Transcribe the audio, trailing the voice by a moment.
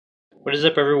What is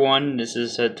up, everyone? This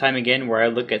is a time again where I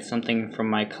look at something from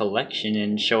my collection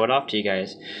and show it off to you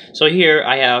guys. So here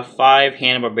I have 5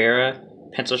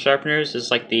 Hanna-Barbera pencil sharpeners. This is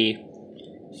like the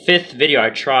 5th video I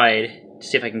tried to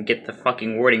see if I can get the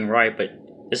fucking wording right, but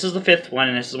this is the 5th one,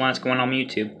 and this is one that's going on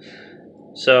YouTube.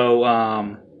 So,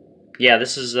 yeah,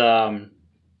 this is,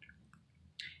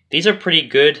 these are pretty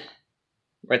good,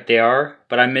 right they are,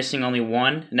 but I'm missing only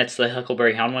one, and that's the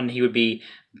Huckleberry Hound one. He would be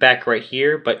back right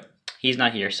here, but he's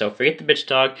not here, so forget the bitch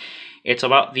dog. It's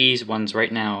about these ones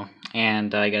right now,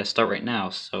 and I gotta start right now.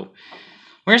 So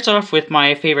we're gonna start off with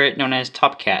my favorite, known as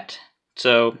Top Cat.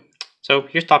 So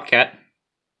here's Top Cat.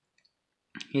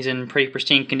 He's in pretty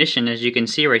pristine condition, as you can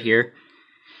see right here.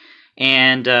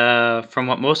 And from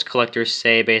what most collectors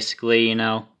say, basically, you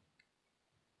know,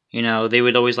 they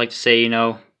would always like to say,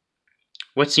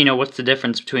 what's the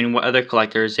difference between what other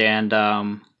collectors and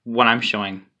what I'm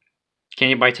showing? Can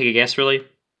anybody take a guess, really?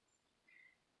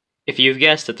 If you've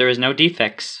guessed that there is no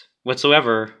defects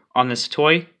whatsoever on this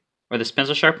toy or this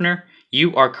pencil sharpener,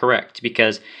 you are correct,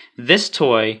 because this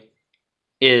toy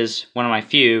is one of my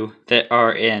few that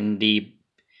are in the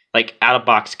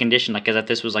out-of-box condition, as if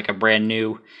this was like a brand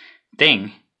new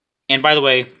thing. And by the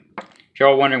way, if you're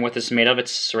all wondering what this is made of,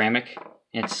 it's ceramic.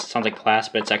 It sounds like glass,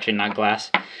 but it's actually not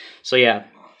glass. So yeah,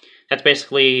 that's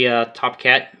basically Top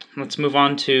Cat. Let's move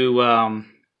on to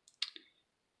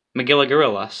Magilla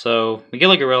Gorilla. So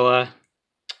Magilla Gorilla,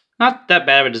 not that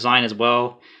bad of a design as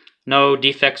well. No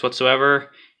defects whatsoever,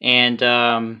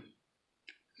 and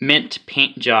mint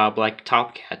paint job like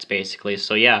Top Cat's basically.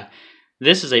 So yeah,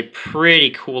 this is a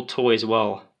pretty cool toy as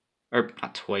well. Or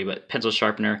not toy, but pencil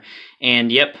sharpener.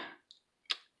 And yep,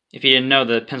 if you didn't know,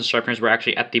 the pencil sharpeners were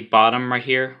actually at the bottom right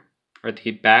here, or at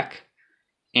the back.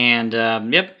 And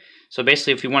yep, so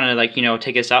basically if you wanted to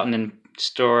take this out and then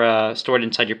store it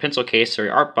inside your pencil case or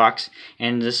your art box,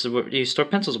 and this is what you store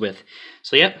pencils with.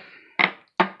 So yep.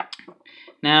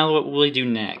 Now what will we do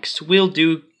next? We'll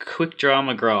do Quick Draw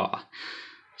McGraw.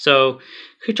 So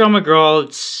Quick Draw McGraw,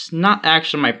 it's not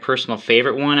actually my personal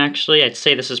favorite one. Actually, I'd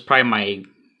say this is probably my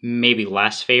maybe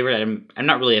last favorite. I'm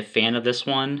not really a fan of this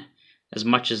one as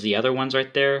much as the other ones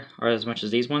right there, or as much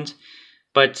as these ones.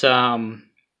 But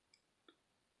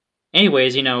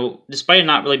anyways, despite it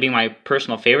not really being my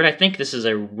personal favorite, I think this is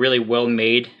a really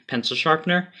well-made pencil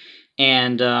sharpener.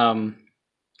 And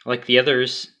like the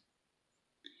others,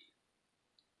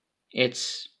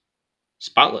 it's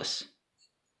spotless.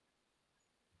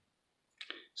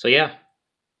 So yeah,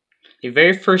 the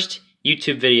very first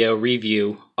YouTube video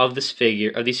review of these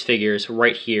figures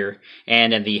right here,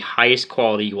 and in the highest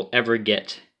quality you will ever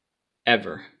get,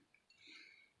 ever.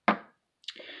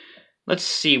 Let's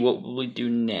see, what will we do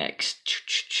next?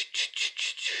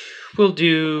 We'll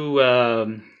do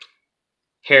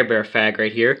Hair Bear Fag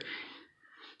right here.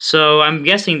 So I'm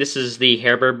guessing this is the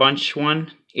Hair Bear Bunch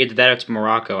one. Either that or it's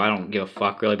Morocco. I don't give a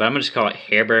fuck really, but I'm gonna just call it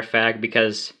Hair Bear Fag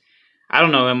because I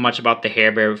don't know much about the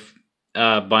Hair Bear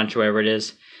Bunch, whatever it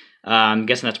is. I'm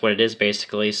guessing that's what it is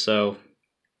basically. So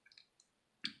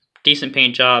decent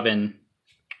paint job, and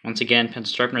once again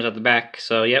pencil sharpeners at the back.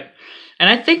 So yep. And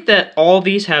I think that all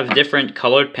these have different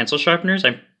colored pencil sharpeners.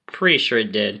 I'm pretty sure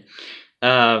it did.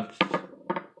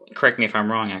 Correct me if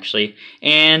I'm wrong, actually.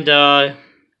 And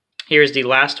here's the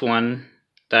last one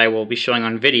that I will be showing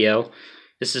on video.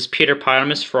 This is Peter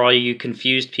Potamus for all you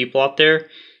confused people out there.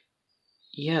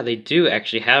 Yeah, they do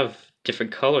actually have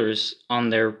different colors on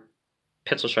their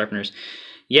pencil sharpeners.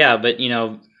 Yeah, but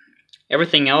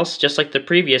everything else, just like the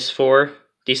previous 4,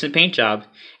 decent paint job.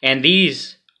 And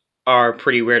these are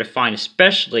pretty rare to find,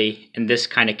 especially in this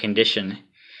kind of condition.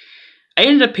 I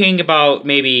ended up paying about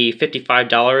maybe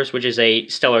 $55, which is a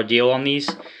stellar deal on these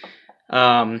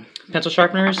pencil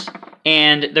sharpeners.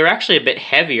 And they're actually a bit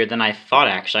heavier than I thought,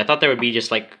 actually. I thought they would be just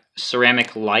like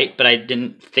ceramic light, but I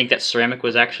didn't think that ceramic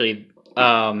was actually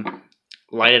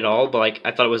light at all. But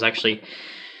I thought it was actually,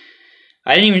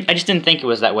 I just didn't think it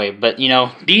was that way. But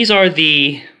these are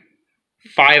the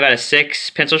 5 out of 6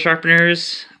 pencil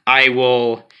sharpeners. I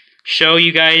will show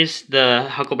you guys the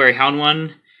Huckleberry Hound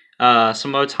one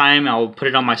some other time. I'll put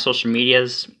it on my social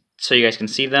medias so you guys can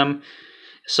see them.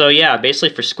 So yeah,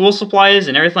 basically for school supplies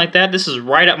and everything like that, this is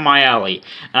right up my alley.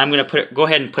 And I'm gonna go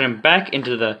ahead and put them back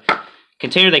into the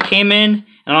container they came in,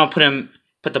 and I'll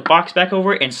put the box back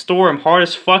over it and store them hard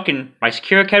as fuck in my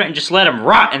secure cabinet and just let them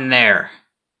rot in there.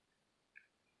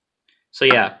 So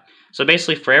yeah, so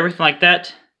basically for everything like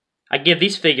that, I give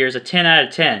these figures a 10 out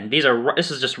of 10.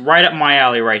 This is just right up my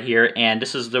alley right here, and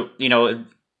this is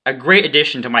a great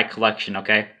addition to my collection,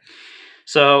 okay?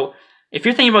 So if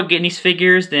you're thinking about getting these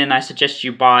figures, then I suggest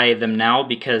you buy them now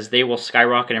because they will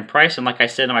skyrocket in price. And like I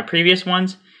said in my previous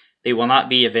ones, They will not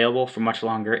be available for much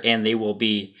longer, and they will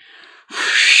be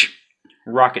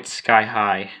rocket sky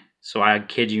high. So I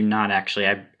kid you not, actually.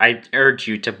 I urge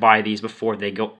you to buy these before they go